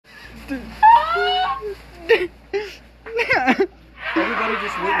Everybody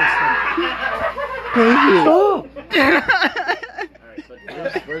just witnessed him. Thank you. Alright, but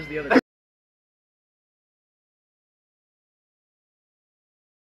where's the other guy?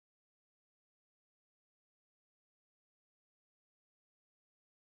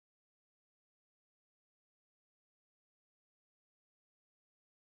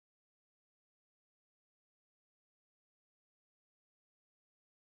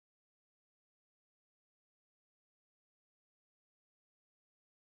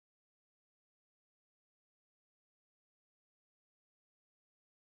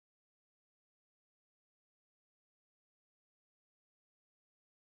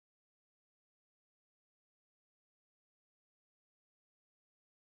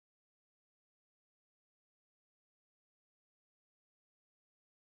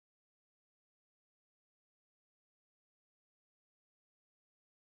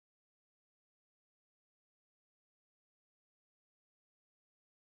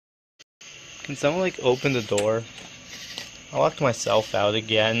 Can someone like open the door? I locked myself out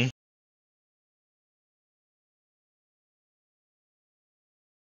again.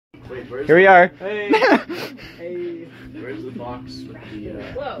 Wait, Here we are. Hey! Hey! Where's the box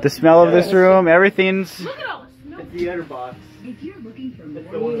with The smell of this room, everything's... It's the other box. If you're looking for It's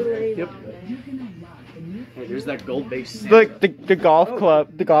the one with the... Yep. you can unlock the new Hey, there's that gold-based... Look, the golf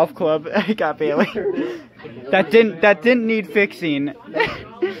club. The golf club. I got Bailey. That didn't need fixing.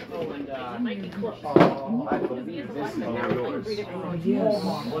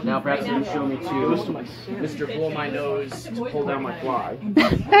 Now perhaps you can show me to Mr. Blow My Nose to pull down my fly.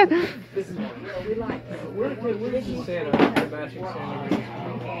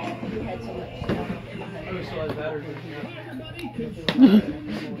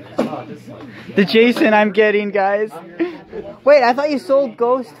 The Jason I'm getting, guys. Wait, I thought you sold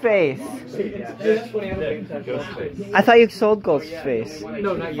Ghostface. I thought you sold Ghostface.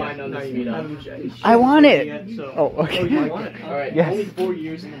 No, not yet. No, I want it. Oh, okay. you want it? Alright, Yes. only 4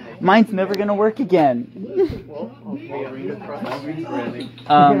 years in the making. Mine's never gonna work again.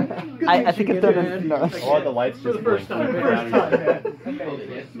 I think it's gonna. No. All the lights just the first time.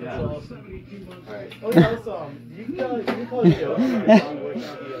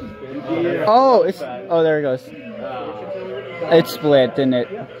 Oh, oh, there it goes. It split, didn't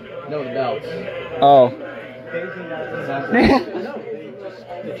it? No, the belts. Oh.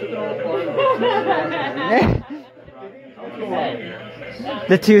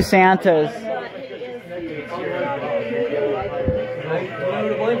 The two Santas.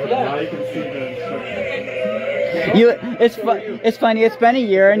 It's funny. It's been a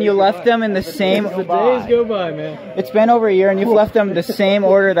year and you left them in the same. The days go by, man. It's been over a year and you've left them the same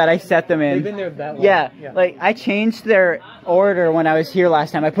order that I set them in. They've been there that long. Yeah, like I changed their order when I was here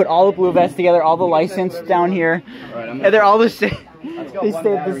last time. I put all the blue vests together, all the license down here, and they're all the same. They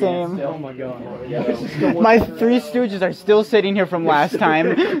stayed the same. Oh my god. My Three Stooges are still sitting here from last time.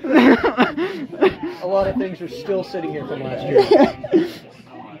 A lot of things are still sitting here from last year.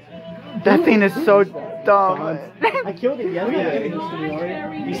 That thing is so dumb. I killed it yesterday.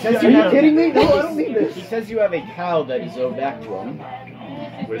 He says Are you kidding me? No, I don't mean this. He says you have a cow that is owed back to him.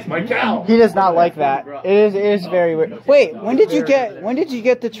 Where's my cow? He does not like that. It is very weird. Wait, when did you get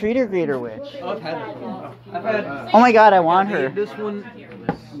the treater greeter witch? I've had Oh my god, I want her. this one.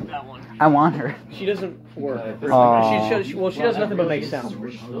 I want her. She doesn't work. Aw. She does nothing but make sound.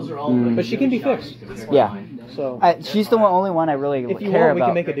 Mm. But she can be fixed. Yeah. So She's the only one I really if you care want, we about.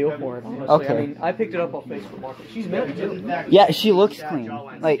 can make a deal for it. Honestly. Okay. I mean, I picked it up off Facebook Market. She's mint too. Yeah, she looks clean.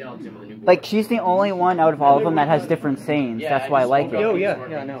 Like she's the only one out of all of them that has different sayings. That's why I like Oh it. yeah,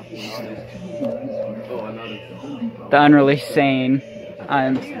 I know. The unreleased saying.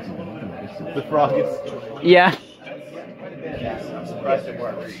 The frog is... Yeah. I'm surprised it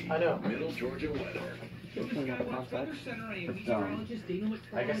works. I know.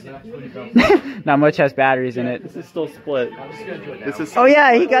 I guess not. Not much has batteries in it. This is still split. This is... Oh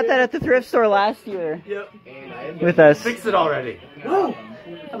yeah, he got that at the thrift store last year. Yep. With us. Fix it already.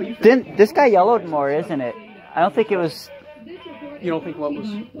 Didn't this guy yellowed more, isn't it? I don't think it was. You don't think what was?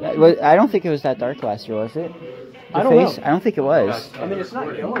 I don't think it was that dark last year, was it? The I don't face? know. I don't think it was. I mean, it's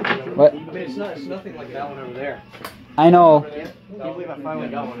not yellow. What? I mean, it's nothing like that one over there. I know. Can you believe I finally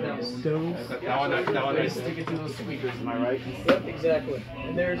got one of those? That one I stick it to those speakers, am I right? Yep, exactly.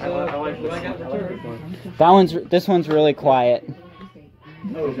 And there's what I got returned. This one's really quiet.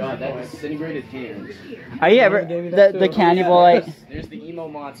 Oh god, that disintegrated hands. Are you ever the cannibal? There's the emo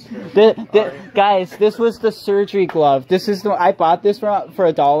monster. Guys, this was the surgery glove. This is the I bought this for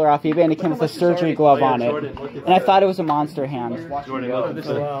 $1 off eBay, and it came with a surgery glove on it. And I thought it was a monster hand.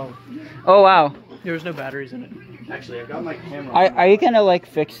 Oh wow. There was no batteries in it. Actually, I got my camera. Are you gonna like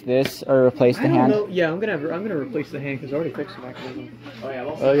fix this or replace the hand? Yeah, I'm gonna replace the hand because I already fixed the mechanism. Oh yeah.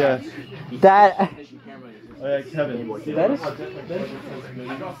 Oh yeah. That. Oh yeah, Kevin. That is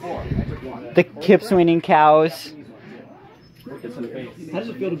the Kip Sweeney cows. How does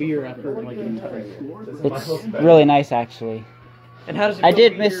it feel to be here after like an entire? It's really nice, actually. And how does it? I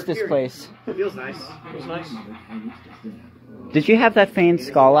did miss this place. It feels nice. It was nice. Did you have that faint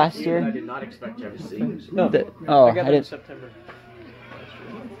skull last I year? did not expect to ever see. No. Oh, I got that in did. September.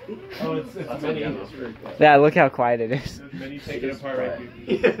 Oh, it's many. Yeah, look how quiet it is. Then you take it apart right here.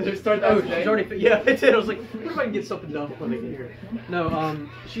 Yeah, just start. Oh, she's already. Yeah, I did. I was like, what if I can get something done when they get here? No,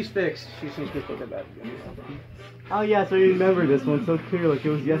 she's fixed. She seems to be looking bad. Oh yeah, so you remember this one so clear, like it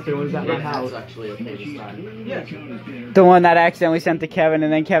was yesterday when it was at my house. That's actually okay this time. Yeah. The one that I accidentally sent to Kevin,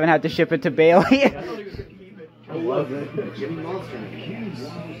 and then Kevin had to ship it to Bailey. I love it. Gemmy monster.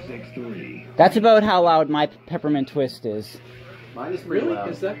 That's about how loud my peppermint twist is. Mine is pretty Really? loud.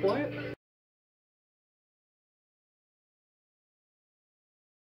 Is that quiet?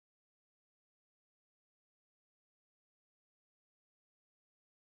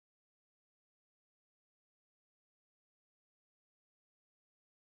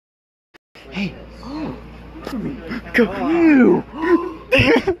 Hey! Go you!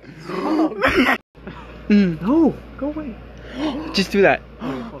 No, go away. Just do that.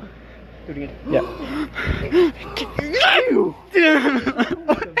 Do it again. Yeah.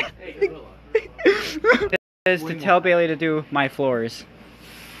 Is to tell Bailey to do my floors.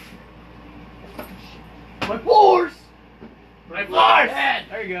 My floors! My floors!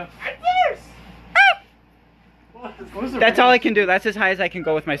 There you go. My floors! That's all I can do. That's as high as I can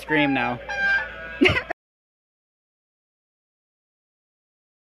go with my scream now.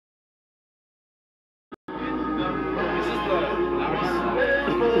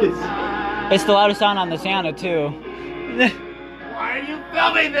 It's the loudest sound on the Santa too. Why are you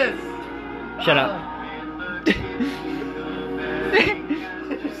filming this? Shut up.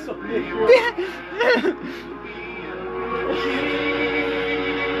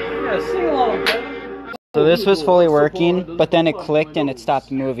 Sing along, man. So this was fully working, but then it clicked and it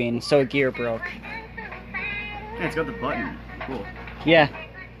stopped moving, so gear broke. Yeah, it's got the button. Cool. Yeah.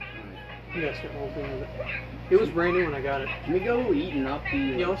 You guys get the whole thing with it. It was brand new when I got it. Can we go eat and not be...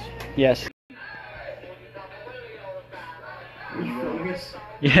 Yes. Yes. Are you filming us?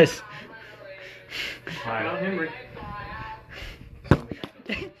 Yes. I'm not hungry.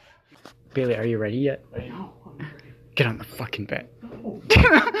 Bailey, are you ready yet? No, I'm not ready. Get on the fucking bed. And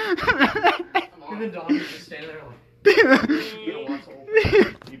then Don was just standing there like, you don't watch the whole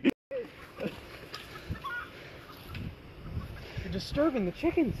thing. You're disturbing the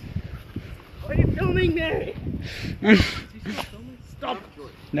chickens. Why are you filming me? Stop.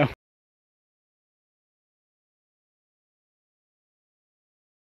 No.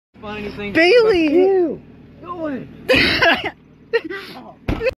 Find anything. Bailey! Go away.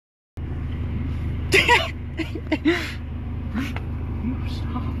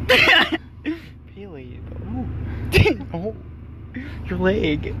 Bailey. Oh. Your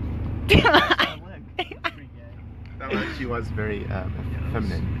leg. That actually was very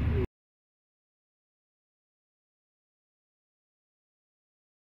feminine.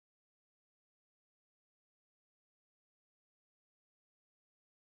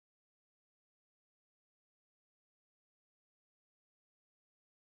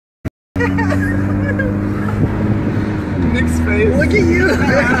 Nick's face. Look at you.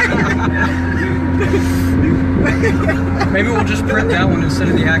 Maybe we'll just print that one instead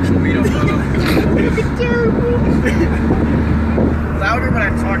of the actual meetup photo. Louder when I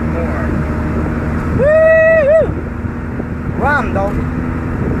talk more. Rondo.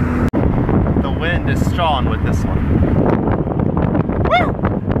 The wind is strong with this one.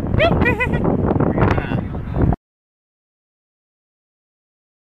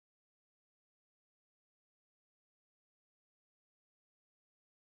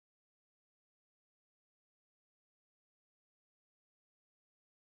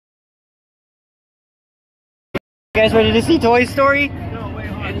 You guys ready to see Toy Story? No, wait,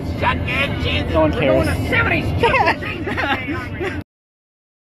 hold on. No one cares. Who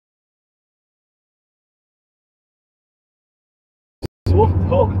wouldn't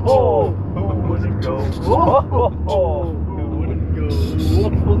go? Who wouldn't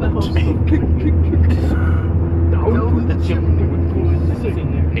go? out the chimney with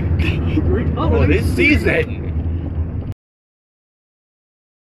oh, this season.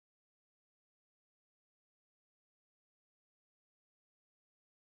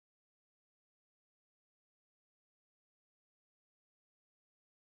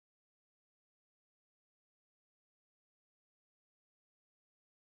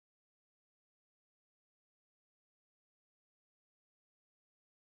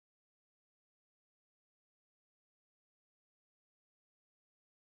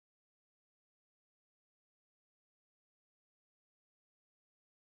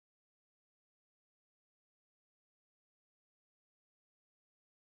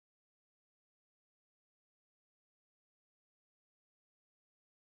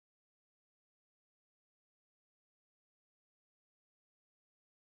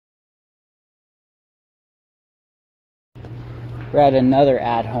 We're at another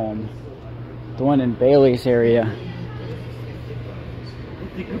at-home, the one in Bailey's area.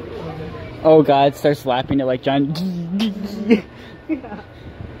 Oh God, start slapping it like John.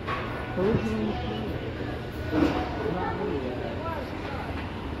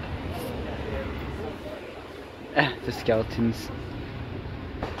 The skeletons.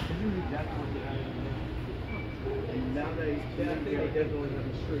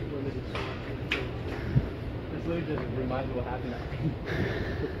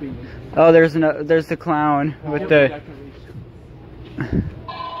 Oh, there's the clown with the.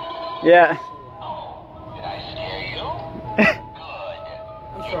 Yeah. Did I scare you? Good.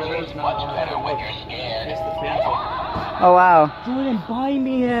 It tastes much better when you're scared. Oh wow. Jordan, buy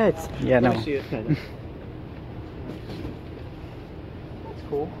me it. Yeah, no. Let me see it. That's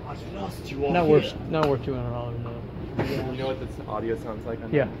cool. Not worth $200 though. You know what this audio sounds like?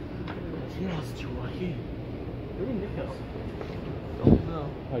 Yeah. Don't know.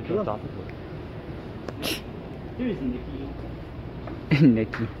 I dropped off. Here's Nikki.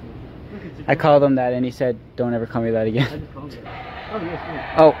 Nikki. I called him that and he said, don't ever call me that I again. just called her. Oh,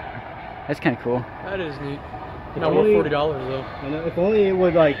 yes, Oh, that's kind of cool. That is neat. If Not worth only- $40 though. I know, if only it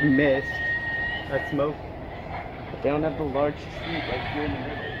would like mist that smoke. They don't have the large tree like here in the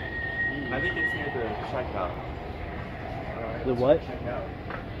middle. I think it's near the checkout. The what?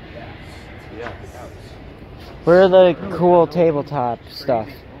 Yeah. Where are the cool tabletop stuff?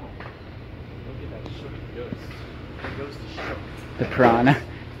 The piranha.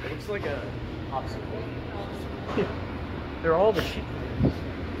 It looks like a popsicle. They're all the cheap things.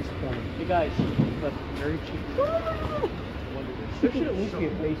 Hey guys, that's very cheap. There should at least be a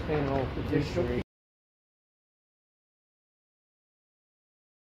base fan roll for this.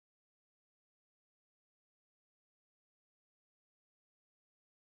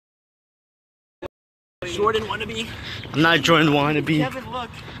 Jordan wannabe. I'm not Jordan wannabe. Kevin, look.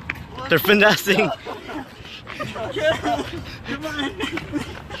 They're finessing. Come on.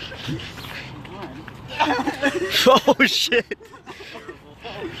 Oh shit.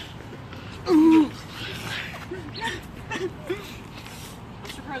 I'm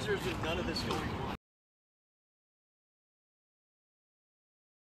surprised there's been none of this going on.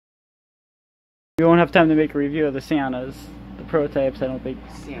 We won't have time to make a review of the Santas. The prototypes, I don't think.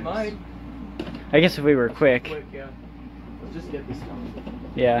 Mine. I guess if we were quick. Quick, yeah. Let's just get this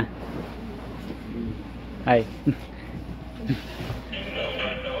done. Yeah. Hi.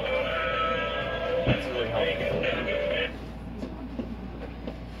 That's really helpful.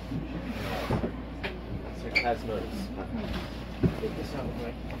 Has noticed. Take this out,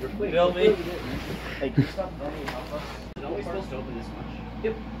 right? Bill me. Hey, can you stop filming and help us? Is it always supposed to open this much?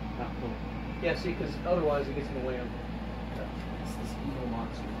 Yep. Ah, cool. Yeah, see, because otherwise it gets in the way of. It's this evil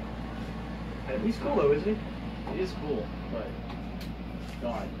monster. He's cool though, isn't he? It is cool, but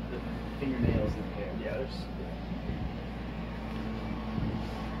God, the fingernails in the hair. Yeah, there's.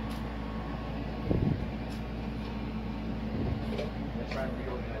 I'm trying to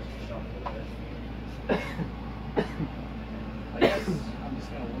reorganize the shelf a little bit. I guess I'm just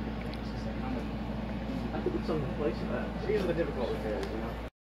gonna look at things. It's like, I could put something in place of that. these are the difficult repairs, you know?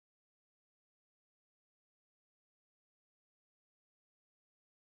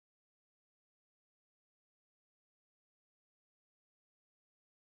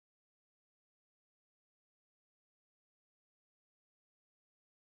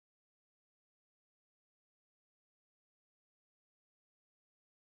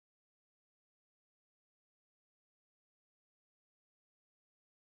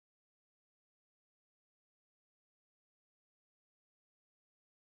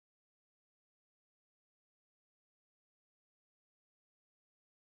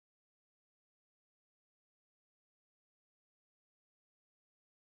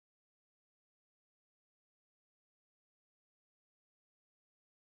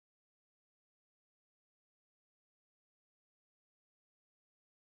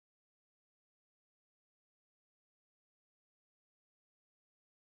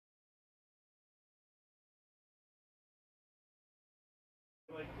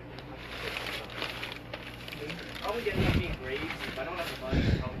 Probably getting up being grazed. If I don't have the money,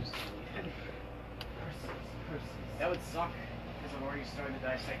 I'll probably just leave it. That would suck, because I've already started to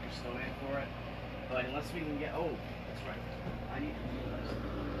dissect your snowman for it. But unless we can get... Oh, that's right. I need to do this.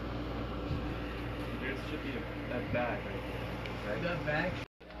 There should be that bag right there. Right? That bag?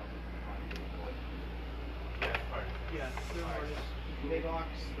 Yeah, eBay box.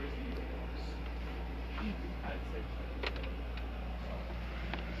 Where's the eBay box? I'd say so.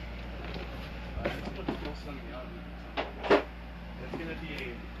 Let's put the post on the oven. It's gonna be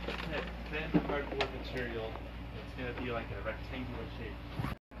a thin cardboard material. It's gonna be like a rectangular shape.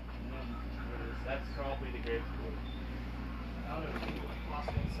 That's probably the greatest board. I don't know if it's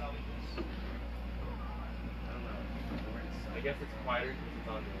possible to salvage this. I don't know. I guess it's quieter because it's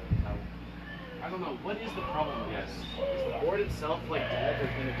on the towel. I don't know. What is the problem with Yes. this? Is the board itself like dead or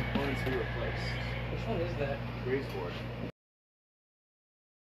can the components be replaced? Which one is that? Grace board.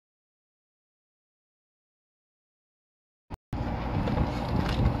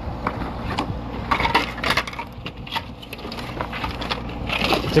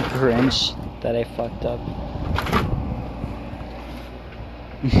 It's a Grinch that I fucked up.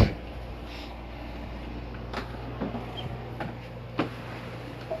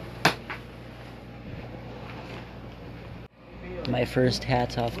 My first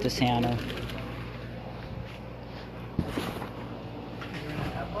hat's off to Santa.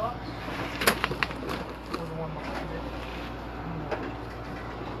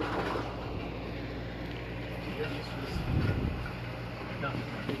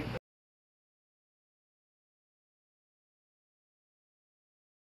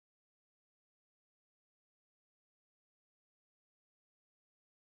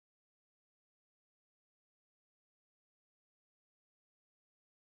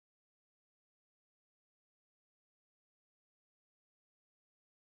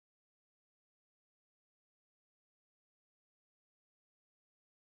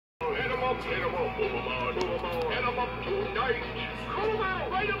 Hit 'em up tonight. Call 'em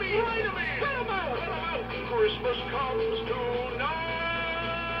out, write 'em in, let 'em out. Christmas comes tonight.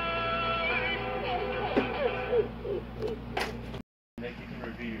 Nick, you can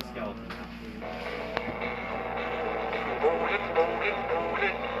review your skeleton. Roll it.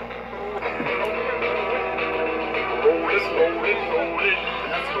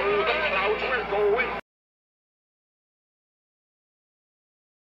 Let's go that out, we're going.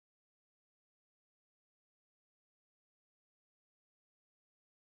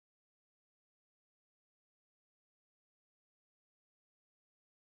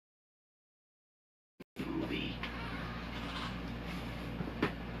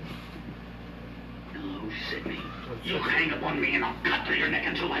 Hello, Sydney. You hang up on me and I'll cut through your neck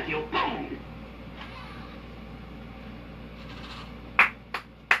until I feel bone.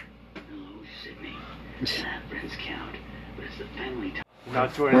 Hello, Sydney. Friends count, but it's the family time. Now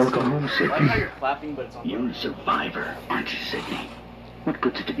Jordan's Welcome home, I like Sydney. how you're clapping, but it's on You're a survivor, aren't you, Sydney? What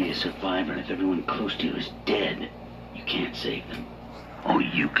good's it to be a survivor if everyone close to you is dead? You can't save them. All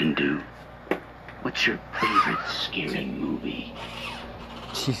you can do. What's your favorite scary movie?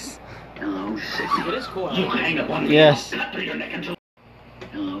 Jeez. Hello, Sydney. It is cool. You hang up on me. Yes. I'll cut through your neck until.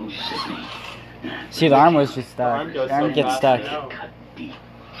 Hello, Sydney. See, the arm was just stuck. arm The goes arm so gets fast stuck. now. Cut deep.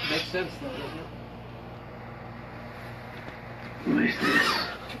 Makes sense though, doesn't it? Who is this?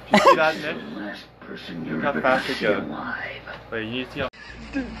 You see that, The Nick? last person you're How ever fast gonna it see goes. alive. Wait, you need to see how...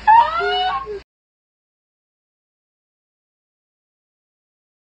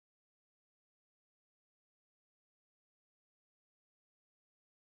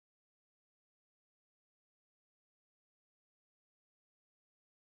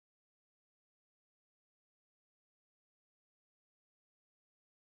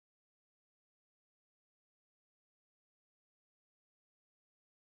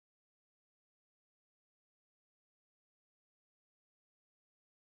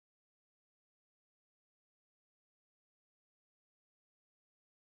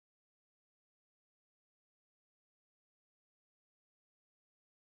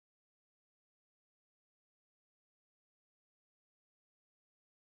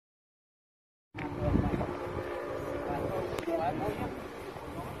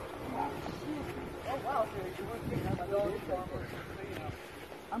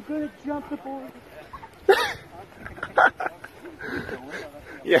 I'm gonna jump the board.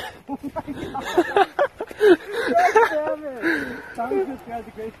 Yeah.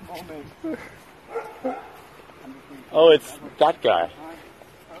 Oh, it's that guy.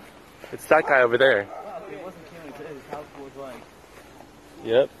 It's that guy over there.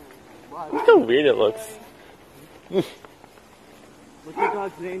 Yep. Look how weird it looks. What's your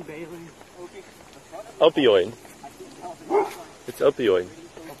dog's name, Bailey? Opioid. It's opioid.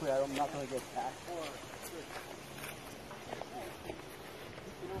 Hopefully I'm not going to get attacked.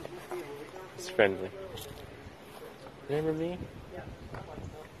 It's friendly. Remember me?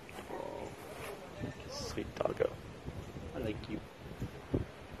 Oh, sweet doggo. I like you.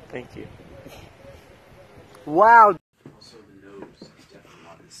 Thank you. Wow. Also, the nose is definitely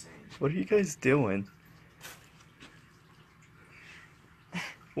not the same. What are you guys doing?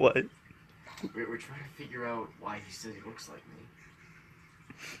 What? We're trying to figure out why he says he looks like me.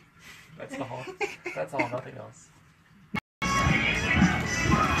 That's all. That's all, nothing else.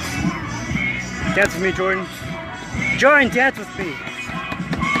 Dance with me, Jordan. Jordan, dance with me.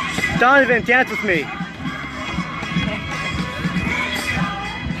 Donovan, dance with me.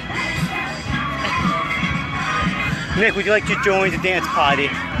 Nick, would you like to join the dance party?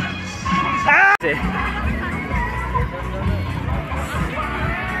 Ah!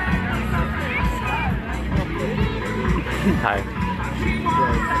 Hi.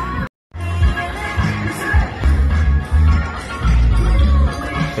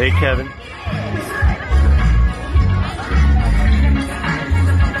 Hey, Kevin.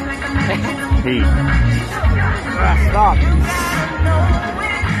 Hey. Stop.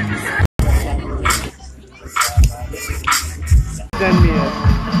 Send me it.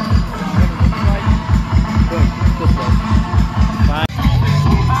 This way. Fine.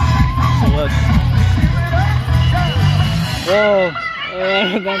 Look. Whoa.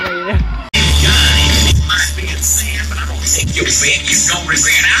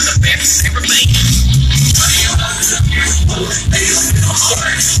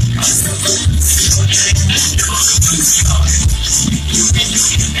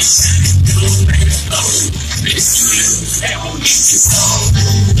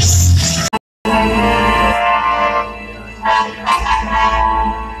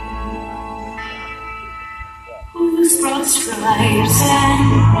 Whose broad stripes and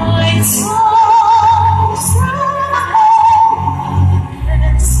white